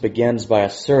discourse begins by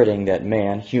asserting that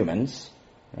man, humans,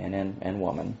 man and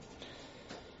woman,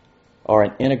 are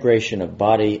an integration of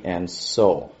body and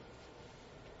soul.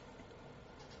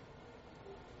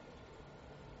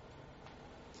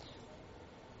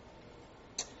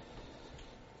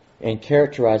 In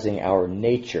characterizing our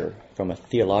nature from a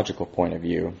theological point of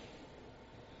view,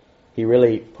 he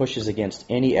really pushes against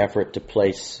any effort to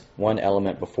place one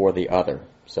element before the other.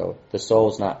 So the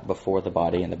soul's not before the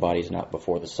body and the body's not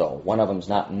before the soul. One of them's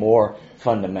not more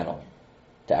fundamental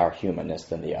to our humanness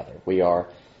than the other. We are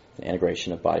the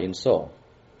integration of body and soul,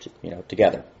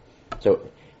 together. So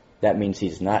that means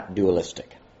he's not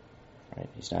dualistic, right?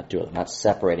 He's not dual, not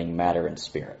separating matter and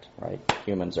spirit, right?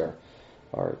 Humans are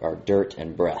dirt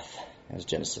and breath, as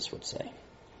Genesis would say.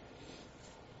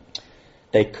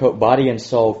 Body and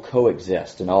soul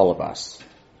coexist in all of us.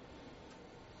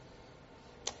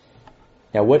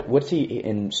 Now, what's he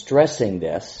in stressing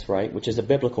this, right? Which is a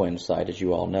biblical insight, as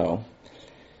you all know.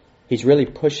 He's really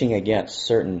pushing against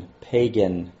certain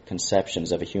pagan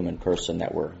conceptions of a human person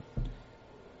that were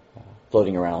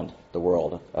floating around the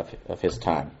world of his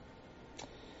time.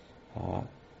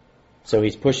 So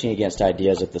he's pushing against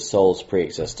ideas of the soul's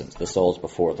preexistence, the soul's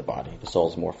before the body, the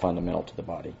soul's more fundamental to the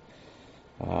body.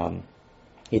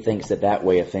 He thinks that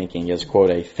way of thinking is, quote,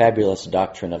 a fabulous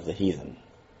doctrine of the heathen.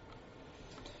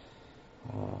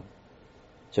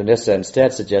 So Nyssa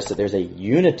instead suggests that there's a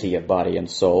unity of body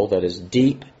and soul that is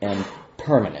deep and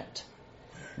permanent.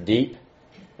 Deep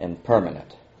and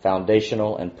permanent.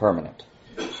 Foundational and permanent.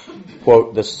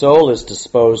 Quote, the soul is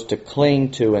disposed to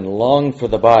cling to and long for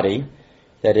the body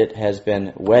that it has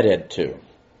been wedded to.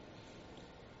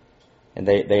 And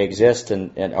they exist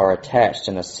and are attached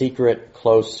in a secret,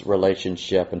 close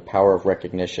relationship and power of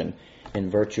recognition in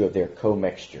virtue of their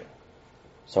commixture,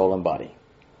 soul and body.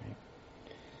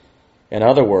 In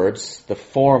other words, the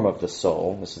form of the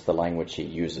soul, this is the language he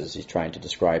uses, he's trying to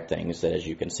describe things that, as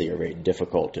you can see, are very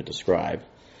difficult to describe.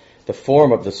 The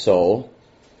form of the soul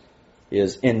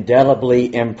is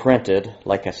indelibly imprinted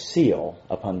like a seal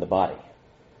upon the body,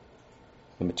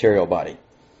 the material body.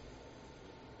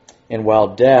 And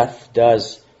while death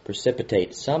does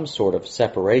precipitate some sort of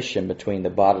separation between the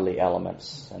bodily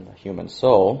elements and the human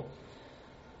soul,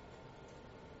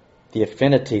 the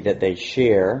affinity that they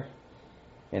share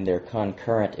in their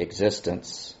concurrent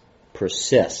existence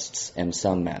persists in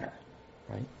some manner,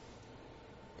 right?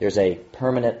 There's a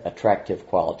permanent attractive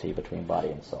quality between body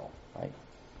and soul, right?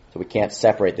 So we can't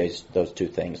separate those two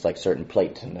things like certain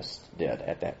Platonists did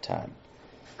at that time.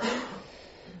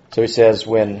 So he says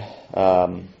when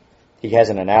he has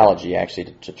an analogy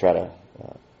actually to try to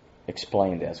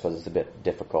explain this because it's a bit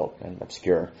difficult and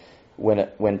obscure.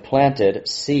 When planted,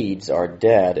 seeds are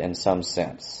dead in some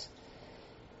sense.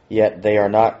 Yet they are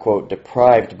not, quote,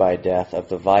 deprived by death of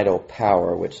the vital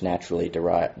power which naturally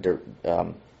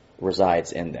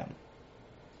resides in them.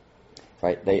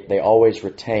 right? They always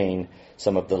retain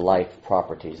some of the life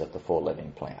properties of the full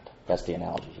living plant. That's the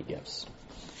analogy he gives.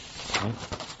 Okay.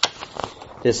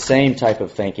 This same type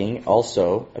of thinking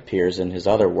also appears in his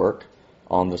other work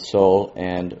on the soul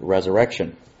and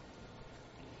resurrection.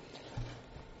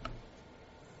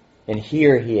 And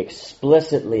here he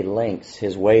explicitly links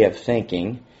his way of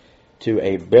thinking to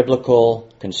a biblical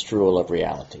construal of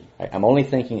reality. I'm only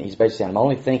thinking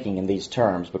in these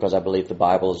terms because I believe the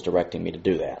Bible is directing me to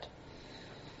do that.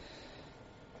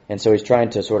 And so he's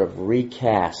trying to sort of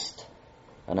recast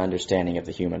an understanding of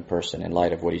the human person in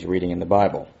light of what he's reading in the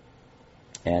Bible.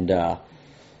 And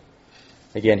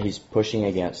again, he's pushing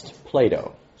against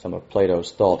Plato, some of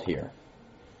Plato's thought here.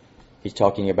 He's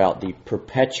talking about the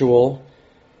perpetual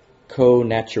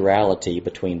co-naturality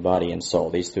between body and soul.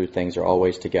 These two things are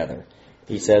always together.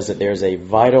 He says that there's a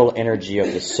vital energy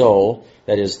of the soul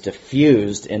that is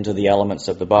diffused into the elements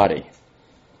of the body.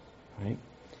 Right?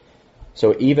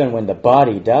 So even when the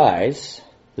body dies,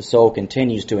 the soul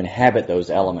continues to inhabit those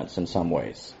elements in some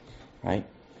ways. Right?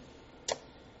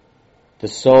 The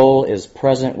soul is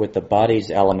present with the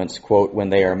body's elements, quote, when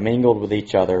they are mingled with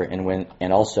each other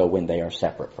and also when they are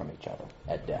separate from each other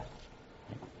at death.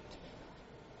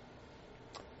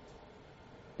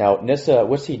 Now, Nyssa,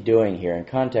 what's he doing here? In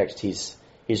context, he's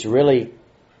really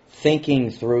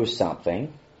thinking through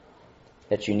something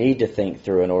that you need to think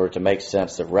through in order to make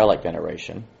sense of relic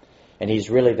veneration. And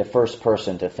he's really the first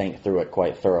person to think through it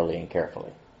quite thoroughly and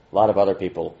carefully. A lot of other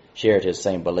people shared his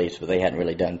same beliefs, but they hadn't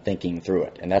really done thinking through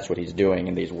it. And that's what he's doing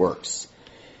in these works.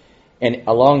 And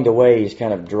along the way, he's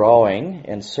kind of drawing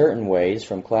in certain ways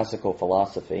from classical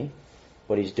philosophy,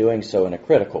 but he's doing so in a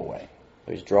critical way.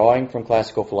 He's drawing from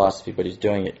classical philosophy, but he's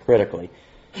doing it critically.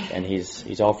 And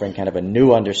he's offering kind of a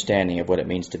new understanding of what it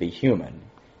means to be human.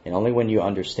 And only when you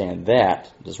understand that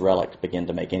does relic begin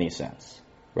to make any sense,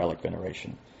 relic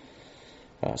veneration.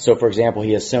 So, for example,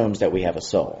 he assumes that we have a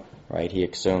soul, right? He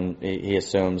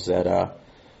assumes that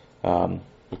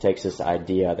he takes this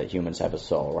idea that humans have a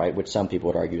soul, right? Which some people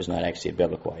would argue is not actually a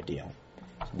biblical idea.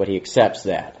 But he accepts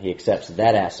that. He accepts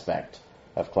that aspect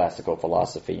of classical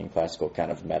philosophy and classical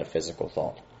kind of metaphysical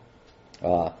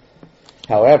thought.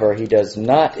 However, he does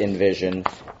not envision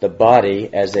the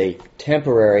body as a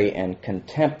temporary and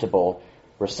contemptible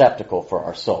receptacle for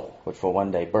our soul, which will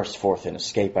one day burst forth and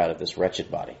escape out of this wretched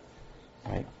body.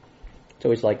 Right? So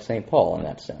he's like St. Paul in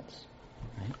that sense.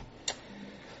 Right?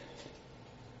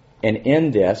 And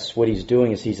in this, what he's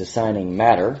doing is he's assigning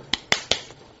matter,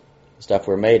 stuff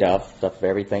we're made of, stuff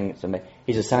everything,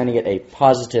 he's assigning it a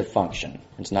positive function.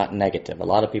 It's not negative. A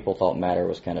lot of people thought matter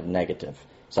was kind of negative,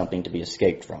 something to be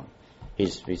escaped from.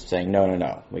 He's saying,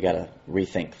 no, we got to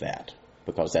rethink that,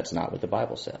 because that's not what the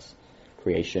Bible says.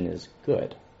 Creation is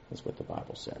good, is what the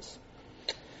Bible says.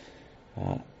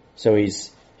 So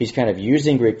he's kind of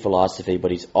using Greek philosophy, but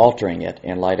he's altering it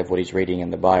in light of what he's reading in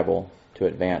the Bible to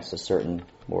advance a certain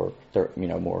more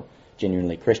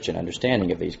genuinely Christian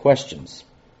understanding of these questions.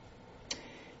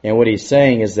 And what he's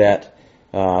saying is that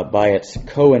by its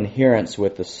coherence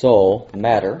with the soul,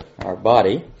 matter, our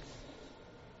body,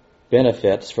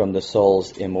 benefits from the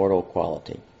soul's immortal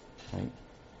quality. Right?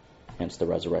 Hence the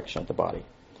resurrection of the body.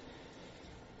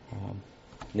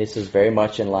 This is very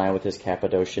much in line with his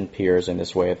Cappadocian peers in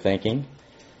this way of thinking.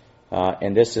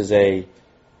 And this is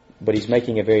but he's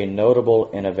making a very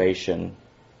notable innovation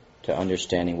to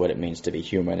understanding what it means to be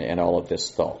human in all of this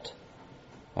thought.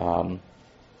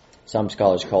 Some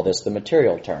scholars call this the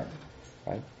material term,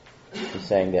 right? He's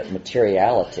saying that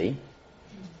materiality,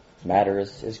 matter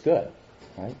is good,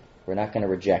 right? We're not going to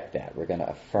reject that. We're going to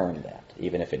affirm that,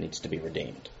 even if it needs to be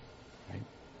redeemed. Right?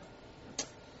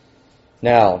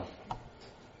 Now,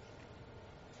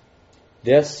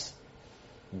 this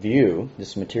view,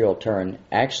 this material turn,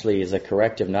 actually is a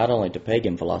corrective not only to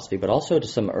pagan philosophy, but also to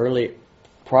some early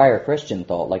prior Christian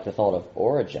thought, like the thought of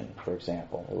Origen, for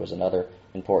example. It was another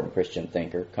important Christian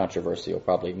thinker, controversial,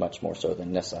 probably much more so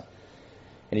than Nyssa.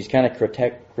 And he's kind of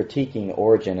critiquing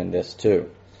Origen in this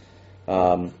too.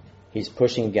 He's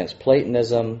pushing against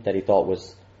Platonism that he thought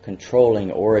was controlling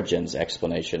Origen's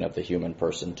explanation of the human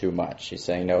person too much. He's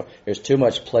saying, no, there's too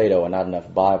much Plato and not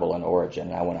enough Bible in Origen,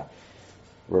 and I want to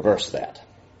reverse that.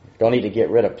 Don't need to get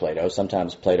rid of Plato.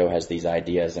 Sometimes Plato has these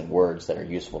ideas and words that are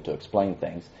useful to explain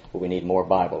things, but we need more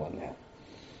Bible in that.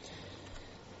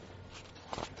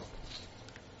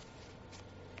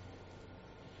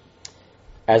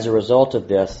 As a result of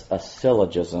this, a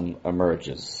syllogism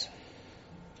emerges.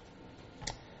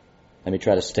 Let me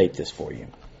try to state this for you.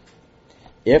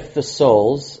 If the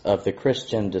souls of the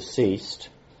Christian deceased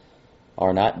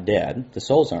are not dead, the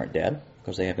souls aren't dead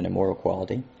because they have an immortal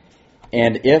quality,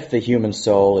 and if the human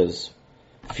soul is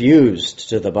fused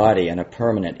to the body in a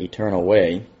permanent, eternal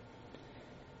way,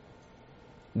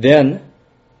 then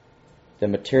the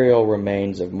material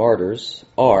remains of martyrs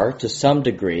are, to some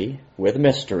degree, with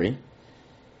mystery,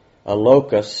 a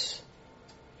locus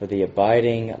for the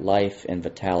abiding life and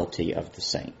vitality of the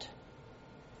saint.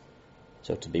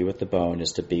 So to be with the bone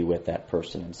is to be with that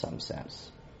person in some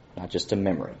sense, not just a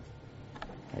memory.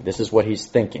 This is what he's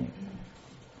thinking.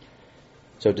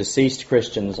 So deceased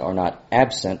Christians are not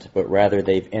absent, but rather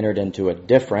they've entered into a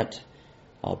different,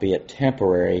 albeit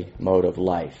temporary, mode of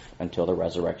life until the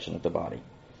resurrection of the body.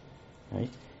 Right?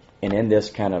 And in this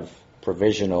kind of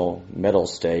provisional middle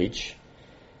stage,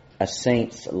 a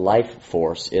saint's life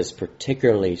force is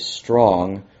particularly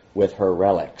strong with her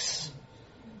relics.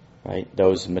 Right?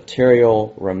 Those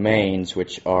material remains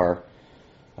which are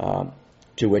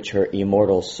to which her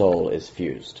immortal soul is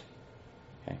fused.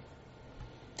 Okay.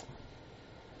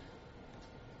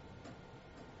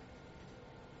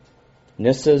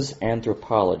 Nyssa's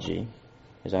anthropology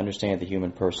is understanding the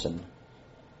human person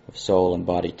of soul and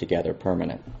body together,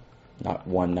 permanent, not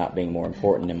one not being more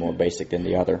important and more basic than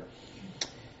the other,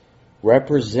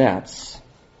 represents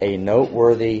a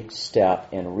noteworthy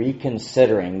step in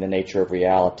reconsidering the nature of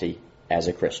reality as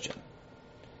a Christian.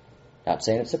 Not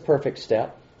saying it's a perfect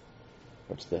step,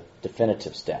 or it's the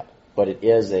definitive step, but it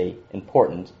is an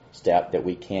important step that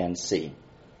we can see,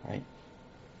 right?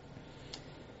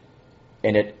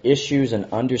 And it issues an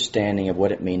understanding of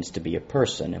what it means to be a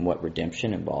person and what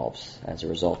redemption involves as a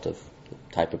result of the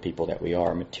type of people that we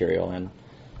are, material and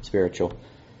spiritual.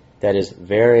 That is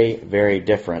very, very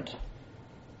different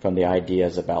from the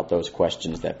ideas about those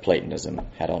questions that Platonism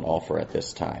had on offer at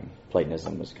this time.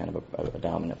 Platonism was kind of a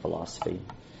dominant philosophy.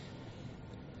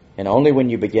 And only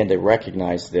when you begin to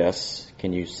recognize this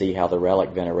can you see how the relic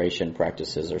veneration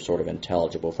practices are sort of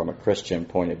intelligible from a Christian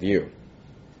point of view.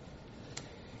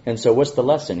 And so what's the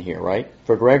lesson here, right?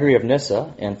 For Gregory of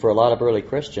Nyssa and for a lot of early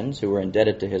Christians who were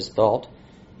indebted to his thought,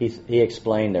 he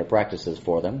explained their practices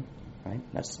for them. Right?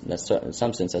 That's in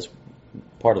some sense that's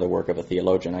part of the work of a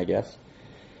theologian, I guess.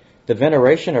 The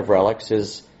veneration of relics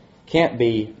can't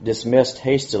be dismissed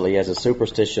hastily as a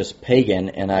superstitious pagan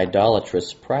and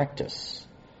idolatrous practice.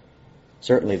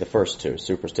 Certainly the first two,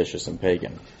 superstitious and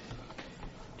pagan.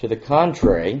 To the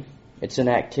contrary, it's an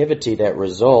activity that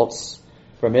results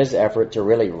from his effort to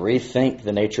really rethink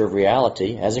the nature of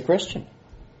reality as a Christian.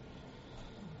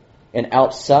 And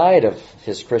outside of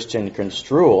his Christian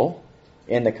construal,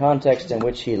 in the context in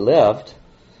which he lived,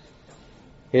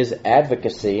 his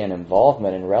advocacy and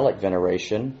involvement in relic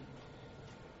veneration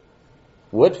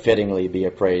would fittingly be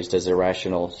appraised as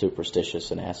irrational,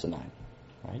 superstitious, and asinine.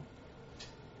 Right?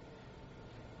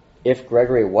 If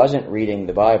Gregory wasn't reading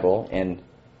the Bible and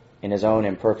in his own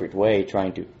imperfect way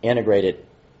trying to integrate it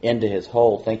into his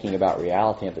whole thinking about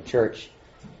reality of the church,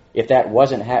 if that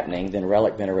wasn't happening, then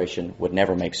relic veneration would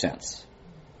never make sense.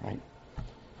 Right?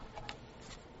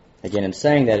 Again, in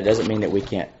saying that, it doesn't mean that we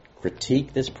can't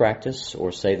critique this practice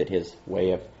or say that his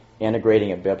way of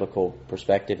integrating a biblical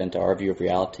perspective into our view of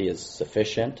reality is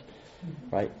sufficient,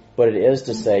 right? But it is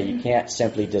to say you can't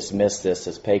simply dismiss this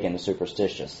as pagan and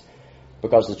superstitious,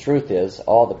 because the truth is,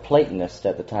 all the Platonists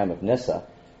at the time of Nyssa,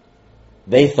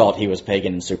 they thought he was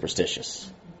pagan and superstitious.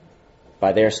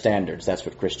 By their standards, that's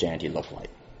what Christianity looked like.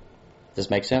 Does this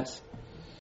make sense?